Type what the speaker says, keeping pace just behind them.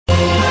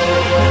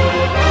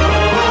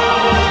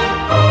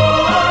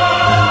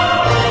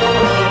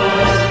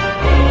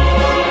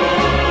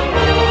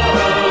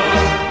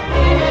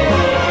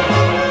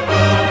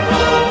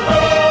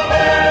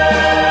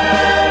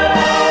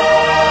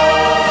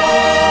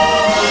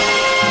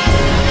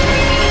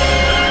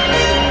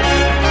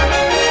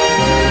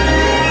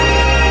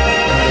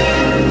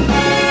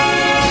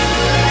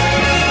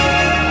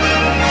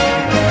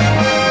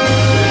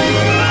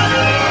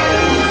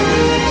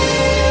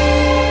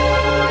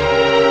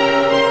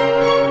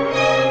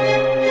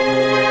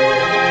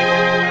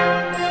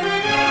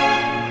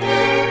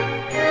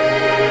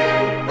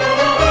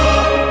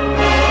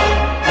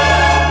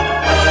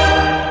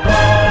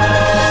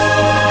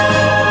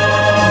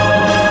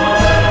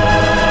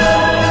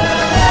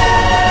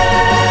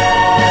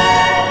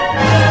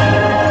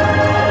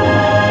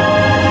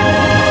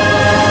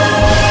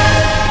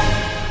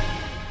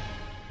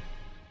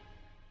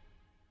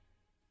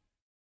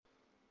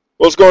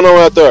going on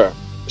out there?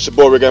 It's your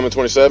boy Rick Gamer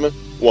 27.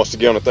 Once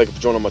again, thank you for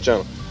joining my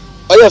channel.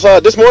 Oh yes,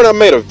 this morning I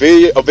made a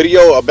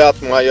video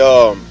about my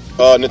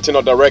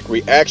Nintendo Direct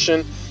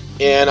reaction,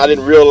 and I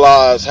didn't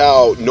realize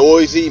how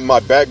noisy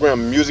my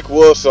background music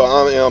was, so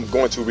I am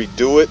going to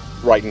redo it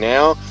right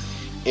now.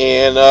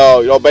 And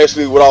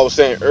basically what I was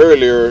saying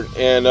earlier,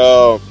 and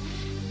I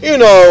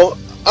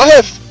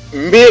have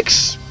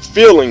mixed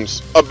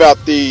feelings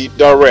about the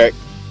Direct.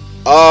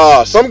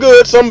 Some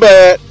good, some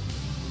bad.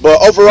 But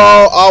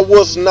overall, I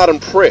was not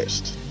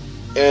impressed,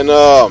 and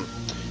don't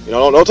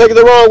take it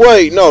the wrong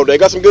way. No, they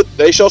got some good.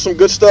 They show some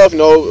good stuff.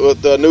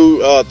 With the new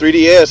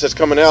 3DS that's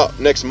coming out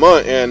next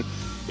month, and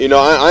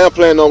I am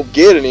planning on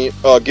getting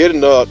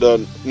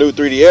the new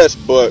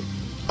 3DS, but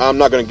I'm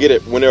not gonna get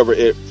it whenever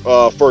it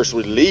first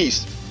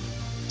released,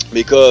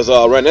 because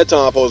around that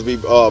time I'm supposed to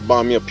be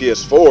buying me a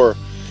PS4,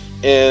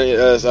 and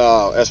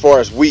as far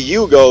as Wii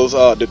U goes,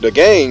 the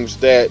games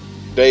that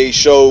they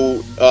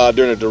showed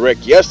during the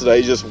Direct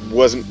yesterday just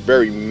wasn't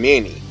very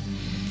many,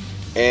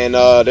 and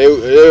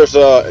there's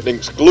an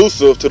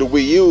exclusive to the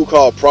Wii U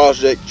called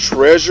Project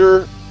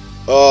Treasure,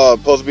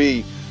 supposed to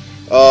be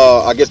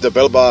I guess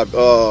developed by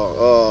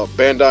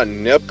Bandai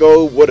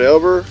Namco,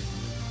 whatever,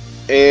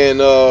 and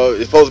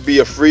it's supposed to be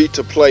a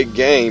free-to-play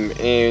game,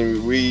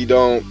 and we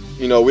don't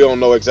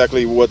know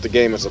exactly what the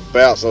game is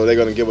about, so they're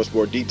gonna give us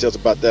more details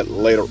about that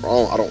later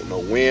on. I don't know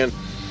when,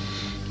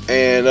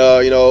 and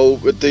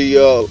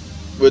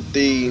with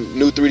the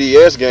new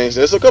 3DS games,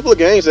 there's a couple of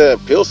games that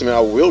appeals to me. I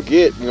will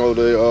get,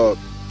 the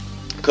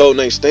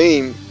Codename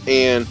Steam,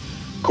 and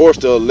of course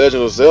the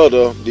Legend of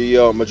Zelda,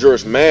 the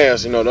Majora's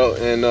Mask, and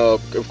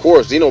of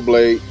course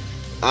Xenoblade.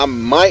 I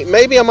might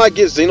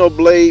get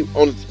Xenoblade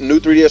on the new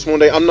 3DS one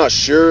day. I'm not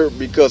sure,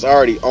 because I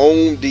already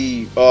own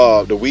the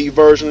Wii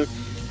version,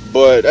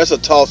 but that's a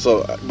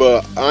toss-up.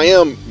 But I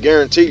am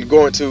guaranteed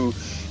going to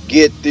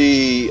get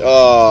the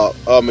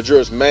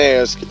Majora's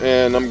Mask,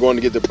 and I'm going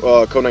to get the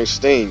Codename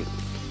Steam.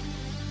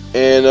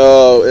 And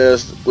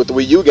as with the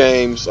Wii U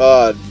games,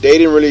 they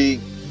didn't really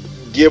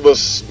give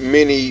us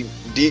many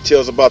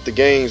details about the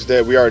games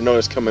that we already know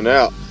is coming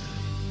out.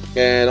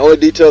 And only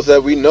details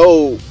that we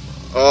know,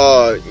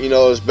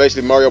 is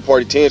basically Mario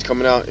Party 10 is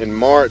coming out in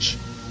March,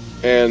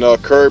 and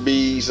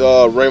Kirby's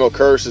Rainbow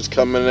Curse is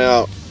coming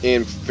out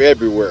in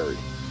February.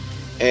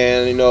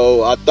 And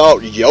I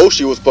thought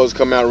Yoshi was supposed to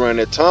come out around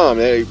that time.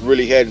 They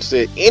really hadn't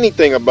said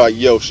anything about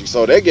Yoshi,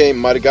 so that game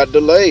might have got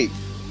delayed,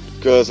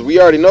 because we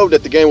already know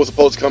that the game was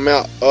supposed to come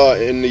out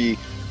in the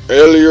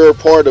earlier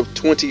part of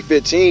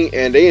 2015,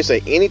 and they didn't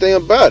say anything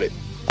about it.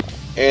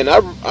 And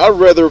I'd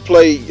rather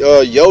play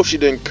Yoshi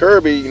than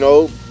Kirby.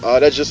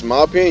 That's just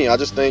my opinion. I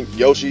just think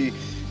Yoshi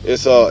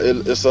is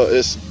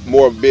it's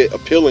more a bit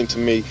appealing to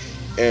me.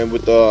 And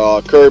with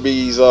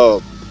Kirby's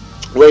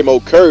Rainbow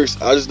Curse,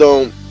 I just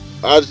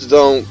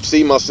don't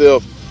see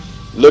myself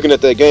looking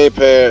at that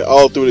gamepad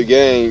all through the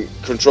game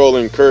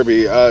controlling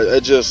Kirby.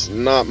 It's just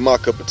not my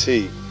cup of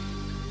tea.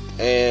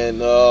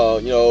 And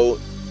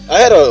I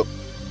had a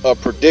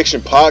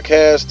prediction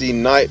podcast the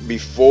night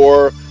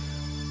before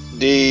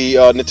the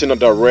Nintendo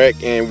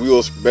Direct, and we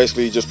was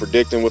basically just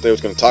predicting what they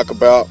was going to talk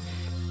about.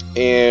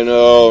 And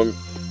of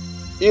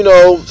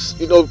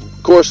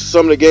course,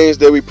 some of the games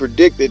that we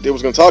predicted they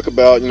was going to talk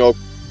about,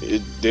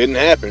 it didn't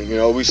happen.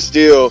 We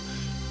still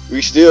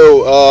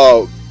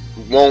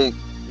want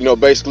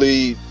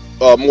basically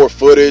more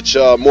footage,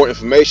 more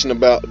information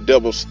about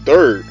Devil's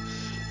Third.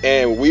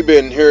 And we've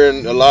been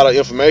hearing a lot of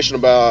information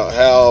about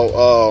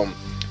how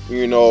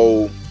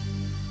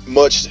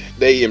much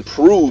they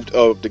improved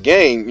of the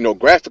game,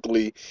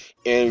 graphically,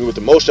 and with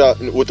the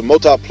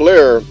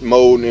multiplayer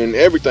mode and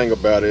everything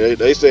about it.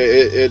 They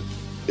say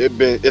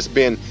it's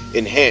been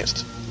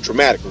enhanced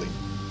dramatically,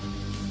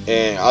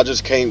 and I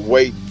just can't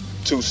wait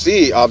to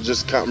see.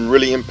 I'm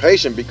really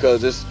impatient,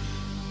 because it's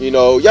y'all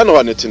know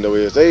how Nintendo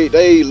is.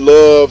 They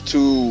love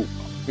to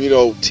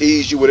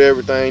tease you with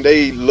everything.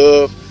 They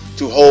love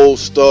to hold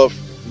stuff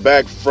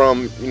back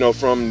from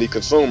the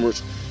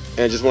consumers,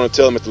 and just want to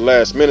tell them at the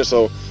last minute.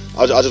 So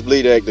I just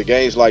believe that the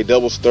games like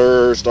Devil's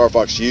Third, Star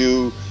Fox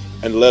U,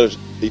 and the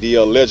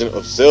Legend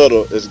of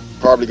Zelda is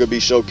probably going to be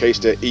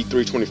showcased at E3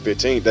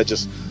 2015. That's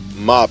just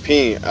my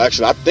opinion.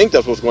 Actually, I think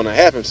that's what's going to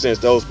happen, since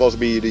those supposed to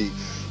be the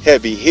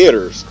heavy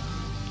hitters.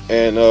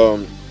 And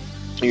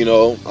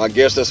I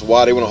guess that's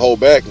why they want to hold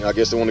back. I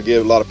guess they want to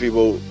give a lot of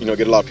people,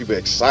 get a lot of people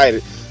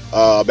excited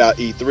about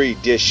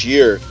E3 this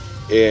year.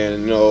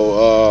 And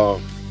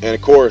and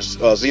of course,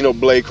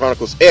 Xenoblade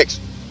Chronicles X,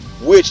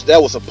 which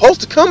that was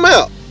supposed to come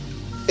out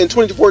in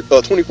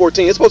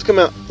 2014. It's supposed to come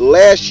out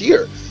last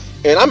year,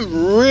 and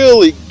I'm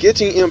really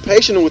getting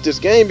impatient with this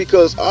game,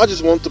 because I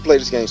just want to play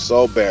this game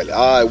so badly.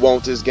 I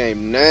want this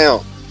game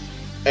now,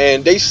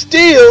 and they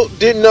still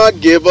did not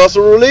give us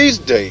a release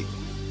date.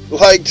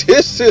 Like,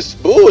 this is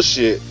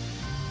bullshit.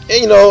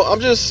 And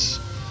I'm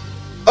just,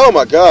 oh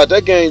my god,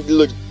 that game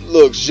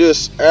looks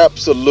just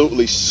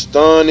absolutely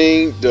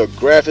stunning. The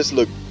graphics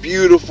look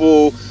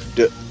beautiful.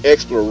 The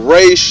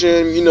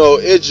exploration,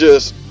 it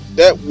just,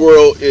 that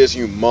world is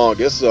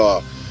humongous.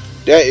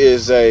 That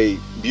is a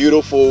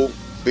beautiful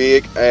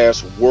big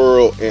ass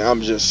world, and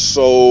I'm just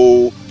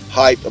so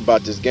hyped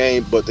about this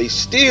game. But they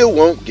still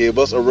won't give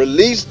us a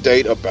release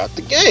date about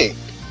the game.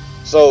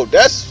 So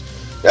that's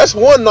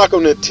one knock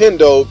on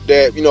Nintendo,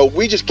 that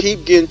we just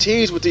keep getting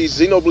teased with these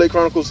Xenoblade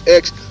Chronicles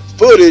X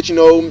footage.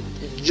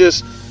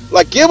 Just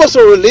like, give us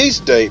a release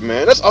date,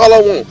 man. That's all I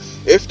want.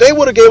 If they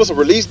would have gave us a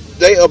release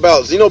date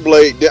about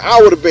Xenoblade, then I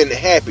would have been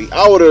happy.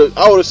 I would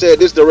have said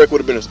this direct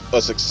would have been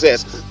a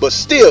success. But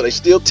still, they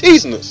still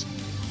teasing us.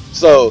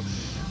 So,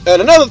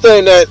 and another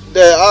thing that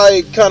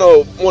I kind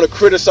of want to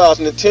criticize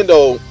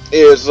Nintendo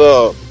is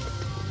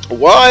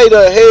why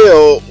the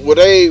hell would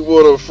they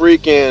want to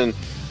freaking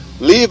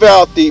leave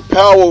out the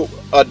power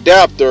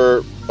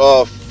adapter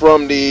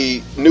from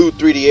the new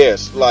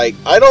 3DS? Like,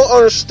 I don't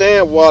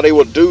understand why they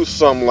would do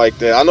something like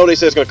that. I know they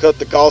say it's going to cut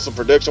the cost of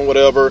production,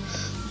 whatever.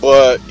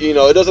 But,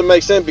 it doesn't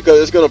make sense, because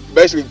it's going to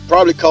basically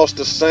probably cost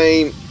the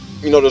same,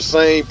 the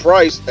same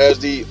price as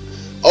the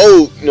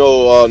old,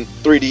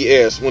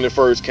 3DS when it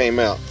first came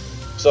out.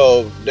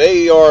 So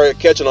they are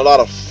catching a lot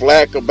of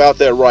flack about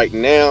that right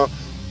now.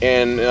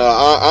 And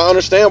I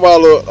understand why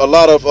a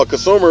lot of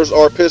consumers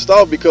are pissed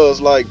off, because,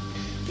 like,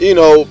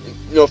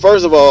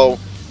 first of all,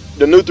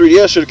 the new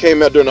 3DS should have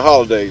came out during the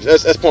holidays.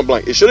 That's point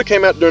blank. It should have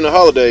came out during the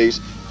holidays.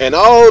 And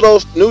all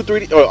those new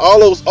 3D, or all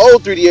those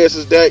old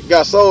 3DSs that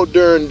got sold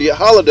during the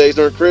holidays,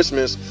 during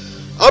Christmas,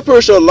 I'm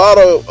pretty sure a lot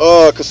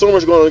of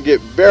consumers are going to get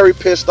very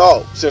pissed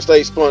off, since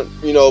they spent,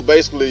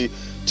 basically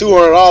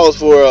 $200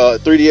 for a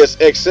 3DS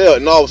XL,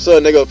 and all of a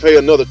sudden they're going to pay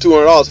another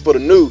 $200 for the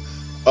new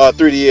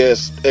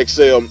 3DS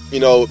XL,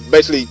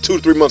 basically 2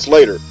 to 3 months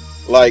later.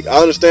 Like,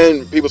 I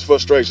understand people's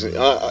frustration.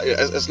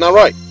 It's not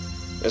right.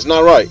 It's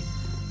not right.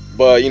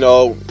 But,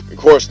 of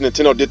course,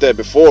 Nintendo did that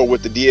before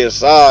with the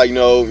DSi.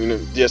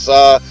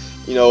 DSi,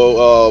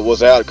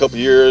 was out a couple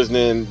years, and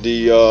then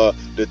the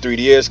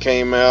 3DS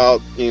came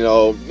out.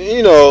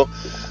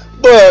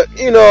 But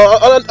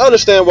I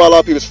understand why a lot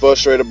of people's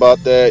frustrated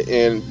about that,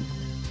 and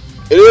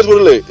it is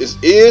what it is.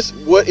 It is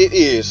what it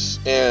is,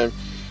 and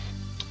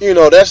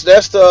that's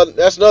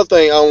another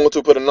thing I want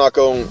to put a knock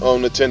on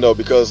Nintendo,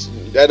 because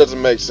that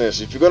doesn't make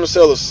sense. If you're going to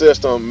sell a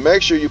system,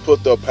 make sure you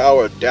put the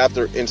power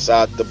adapter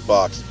inside the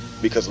box,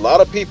 because a lot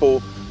of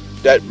people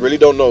that really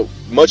don't know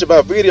much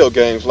about video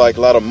games, like a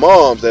lot of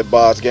moms that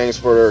buys games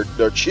for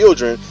their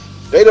children,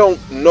 they don't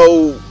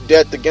know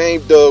that the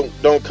game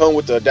don't come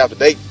with the adapter.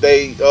 They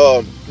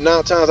 10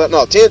 times out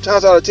of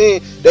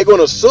 10, they're going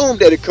to assume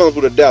that it comes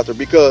with an adapter,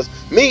 because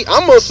I'm going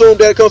to assume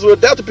that it comes with an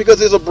adapter because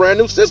it's a brand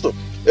new system.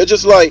 It's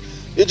just like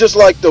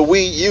the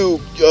Wii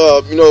U,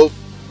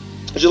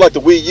 it's just like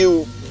the Wii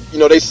U,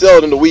 they sell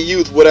it in the Wii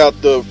U's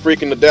without the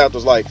freaking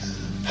adapters. Like,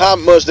 how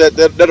much that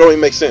don't even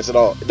make sense at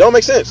all. It don't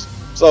make sense.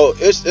 So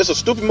it's a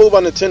stupid move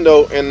by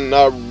Nintendo, and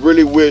I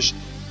really wish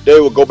they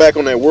would go back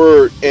on that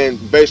word and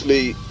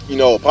basically,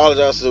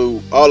 apologize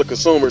to all the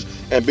consumers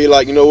and be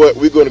like, what,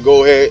 we're going to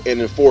go ahead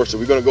and enforce it.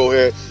 We're going to go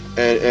ahead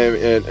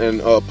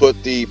and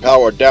put the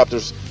power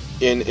adapters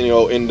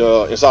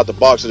inside the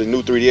box of the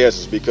new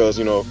 3DSs, because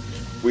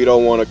we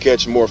don't want to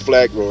catch more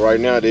flack. But right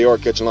now they are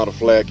catching a lot of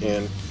flack,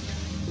 and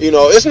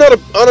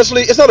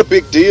honestly, it's not a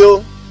big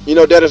deal.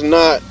 That's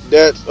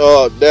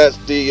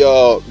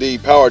the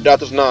power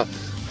adapter's not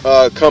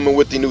coming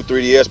with the new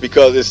 3DS,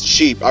 because it's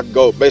cheap. I can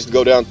go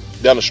down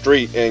the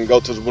street and go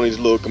to one of these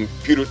little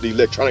the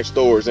electronic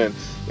stores and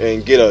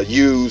get a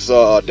used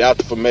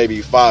adapter for maybe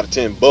 $5 to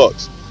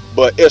 $10.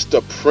 But it's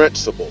the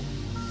principle.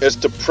 It's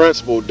the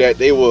principle that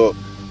they will,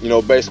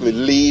 basically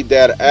leave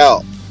that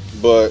out.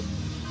 But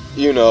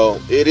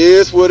it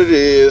is what it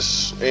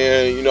is,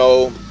 and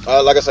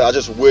like I said, I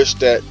just wish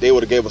that they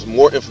would have gave us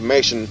more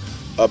information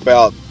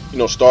about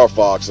Star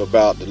Fox,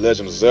 about The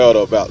Legend of Zelda,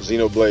 about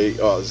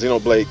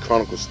Xenoblade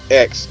Chronicles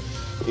X,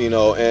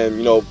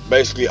 and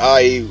basically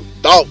I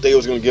thought they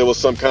was going to give us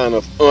some kind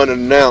of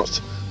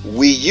unannounced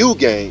Wii U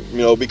game,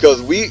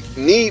 because we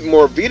need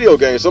more video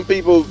games. Some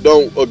people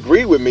don't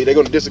agree with me. They're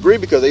going to disagree,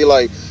 because they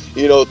like,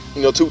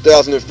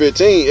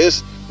 2015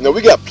 is,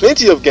 we got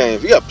plenty of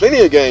games. We got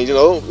plenty of games,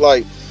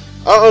 like,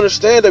 I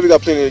understand that we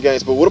got plenty of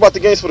games, but what about the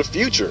games for the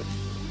future?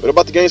 What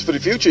about the games for the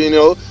future? You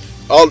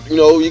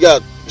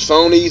got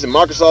Sony's and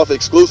Microsoft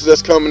exclusives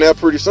that's coming out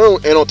pretty soon,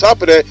 and on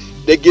top of that,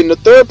 they're getting the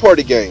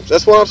third-party games.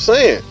 That's what I'm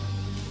saying.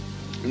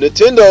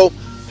 Nintendo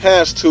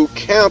has to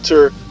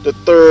counter the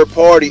third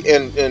party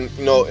and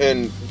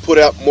put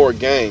out more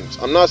games.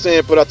 I'm not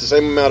saying put out the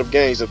same amount of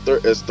games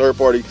as third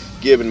party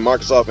given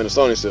Microsoft and the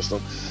Sony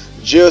system.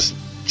 Just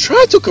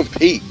try to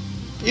compete.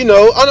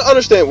 I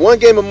understand one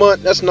game a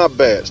month, that's not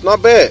bad. It's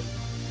not bad.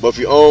 But if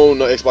you own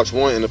the Xbox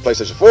One and the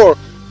PlayStation 4,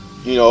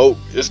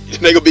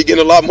 they're gonna be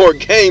getting a lot more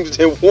games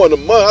than one a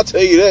month. I'll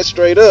tell you that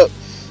straight up.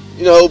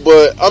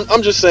 But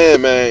I'm just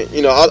saying, man.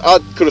 I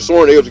could have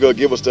sworn they was gonna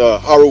give us the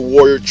Hyrule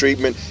Warrior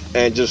treatment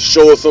and just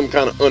show us some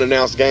kind of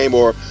unannounced game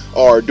or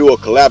do a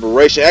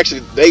collaboration.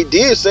 Actually, they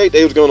did say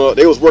they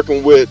was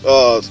working with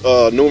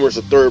numerous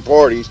of third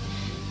parties,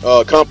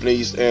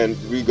 companies, and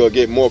we gonna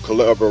get more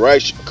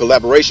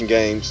collaboration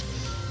games.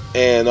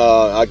 And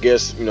I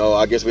guess we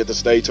have to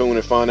stay tuned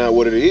and find out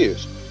what it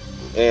is.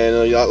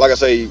 And like I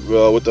say,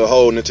 with the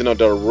whole Nintendo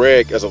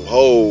Direct as a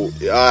whole,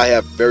 I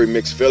have very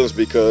mixed feelings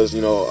because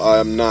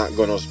I'm not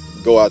gonna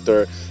go out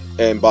there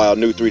and buy a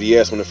new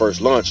 3DS when it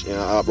first launched.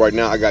 Right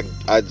now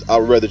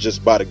I'd rather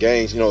just buy the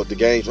games. The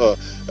games.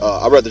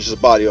 I'd rather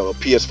just buy the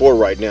PS4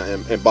 right now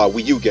and buy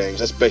Wii U games.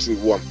 That's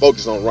basically what I'm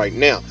focused on right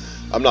now.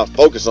 I'm not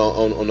focused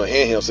on the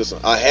handheld system.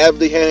 I have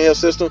the handheld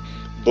system,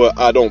 but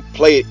I don't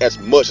play it as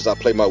much as I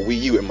play my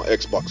Wii U and my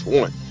Xbox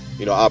One.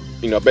 I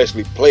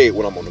basically play it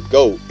when I'm on the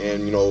go,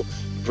 and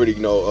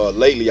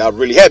lately I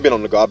really have been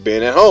on the go. I've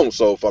been at home,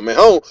 so if I'm at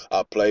home,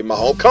 I play my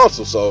home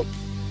console. So,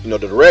 the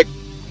Direct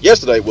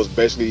yesterday was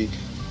basically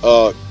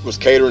was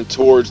catering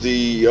towards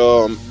the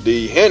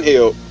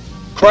handheld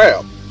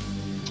crowd.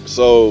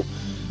 So,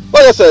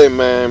 like I say,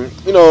 man,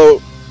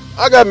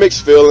 I got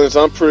mixed feelings.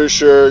 I'm pretty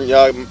sure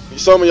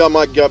some of y'all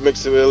might got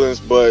mixed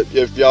feelings, but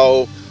if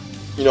y'all,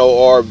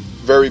 are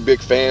very big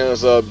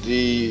fans of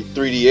the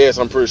 3DS,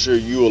 I'm pretty sure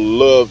you will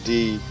love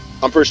the.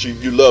 I'm pretty sure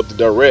you love the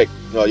Direct.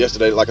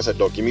 Yesterday, like I said,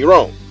 don't get me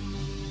wrong,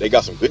 they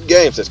got some good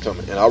games that's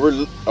coming, and I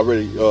really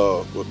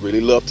would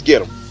really love to get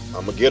them.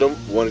 I'm gonna get them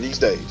one of these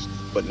days,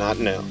 but not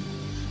now.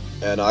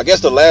 And I guess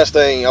the last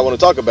thing I want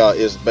to talk about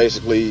is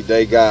basically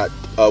they got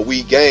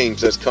Wii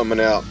games that's coming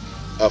out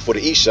for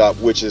the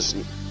eShop, which is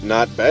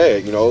not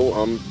bad.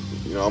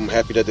 I'm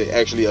happy that they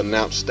actually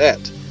announced that.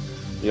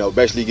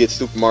 Basically get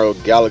Super Mario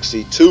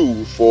Galaxy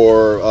 2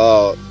 for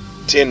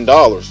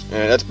 $10,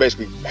 and that's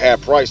basically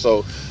half price.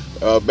 So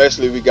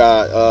basically we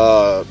got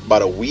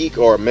about a week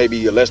or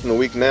maybe less than a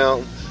week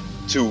now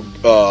to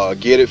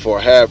get it for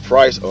half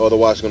price,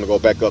 otherwise it's going to go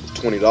back up to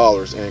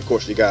 $20. And of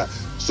course you got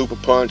Super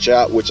Punch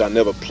Out, which I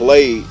never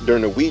played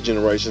during the Wii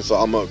generation, so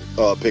I'm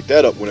gonna pick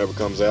that up whenever it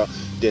comes out.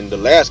 Then the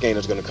last game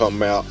that's going to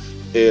come out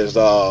is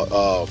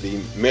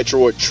the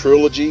Metroid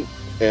Trilogy,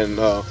 and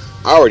I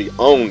already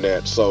own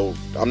that, so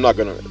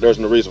there's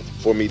no reason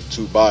for me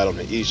to buy it on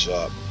the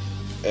eShop.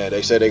 And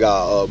they say they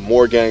got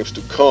more games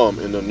to come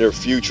in the near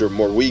future,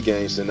 more Wii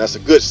games, and that's a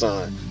good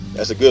sign.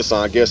 That's a good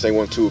sign. I guess they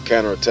want to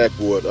counterattack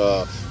what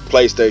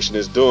PlayStation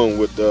is doing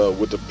with the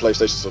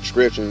PlayStation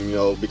subscription,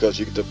 because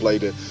you get to play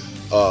the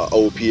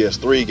old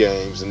PS3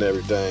 games and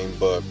everything.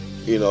 But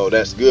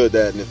that's good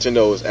that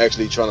Nintendo is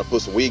actually trying to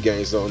put some Wii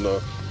games on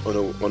the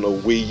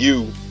Wii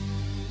U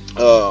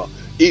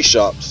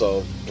eShop.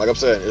 So, like I'm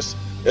saying,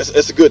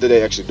 it's good that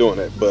they're actually doing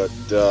that. But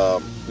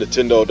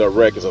Nintendo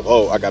Direct is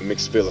I got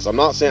mixed feelings. I'm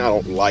not saying I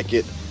don't like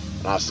it.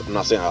 I'm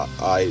not saying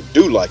I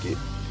do like it.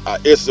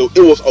 It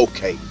was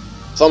okay.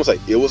 So I'm gonna say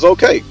it was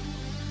okay.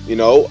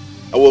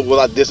 Was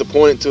I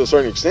disappointed to a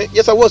certain extent?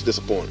 Yes, I was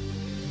disappointed.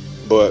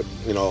 But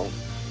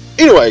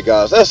anyway,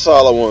 guys, that's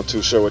all I wanted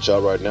to share with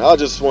y'all right now. I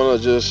just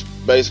want to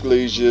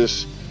basically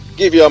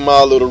give y'all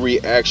my little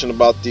reaction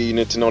about the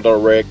Nintendo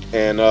Direct.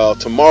 And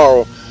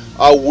tomorrow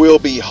I will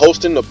be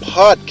hosting the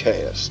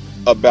podcast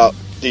about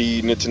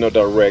the Nintendo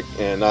Direct,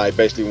 and I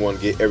basically want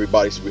to get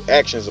everybody's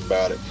reactions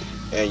about it.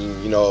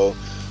 And y'all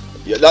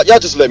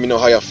just let me know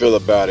how y'all feel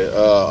about it,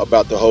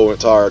 about the whole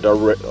entire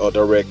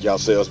Direct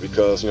yourselves,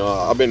 because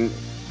I've been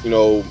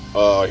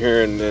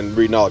hearing and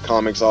reading all the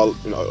comments all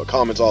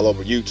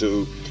over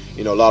YouTube.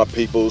 A lot of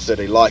people said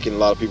they like it, and a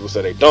lot of people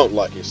said they don't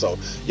like it. So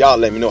y'all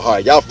let me know how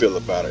y'all feel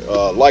about it.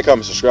 Like,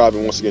 comment, subscribe,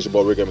 and once again, it's your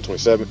boy Rick Gamer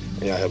 27,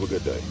 and y'all have a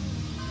good day.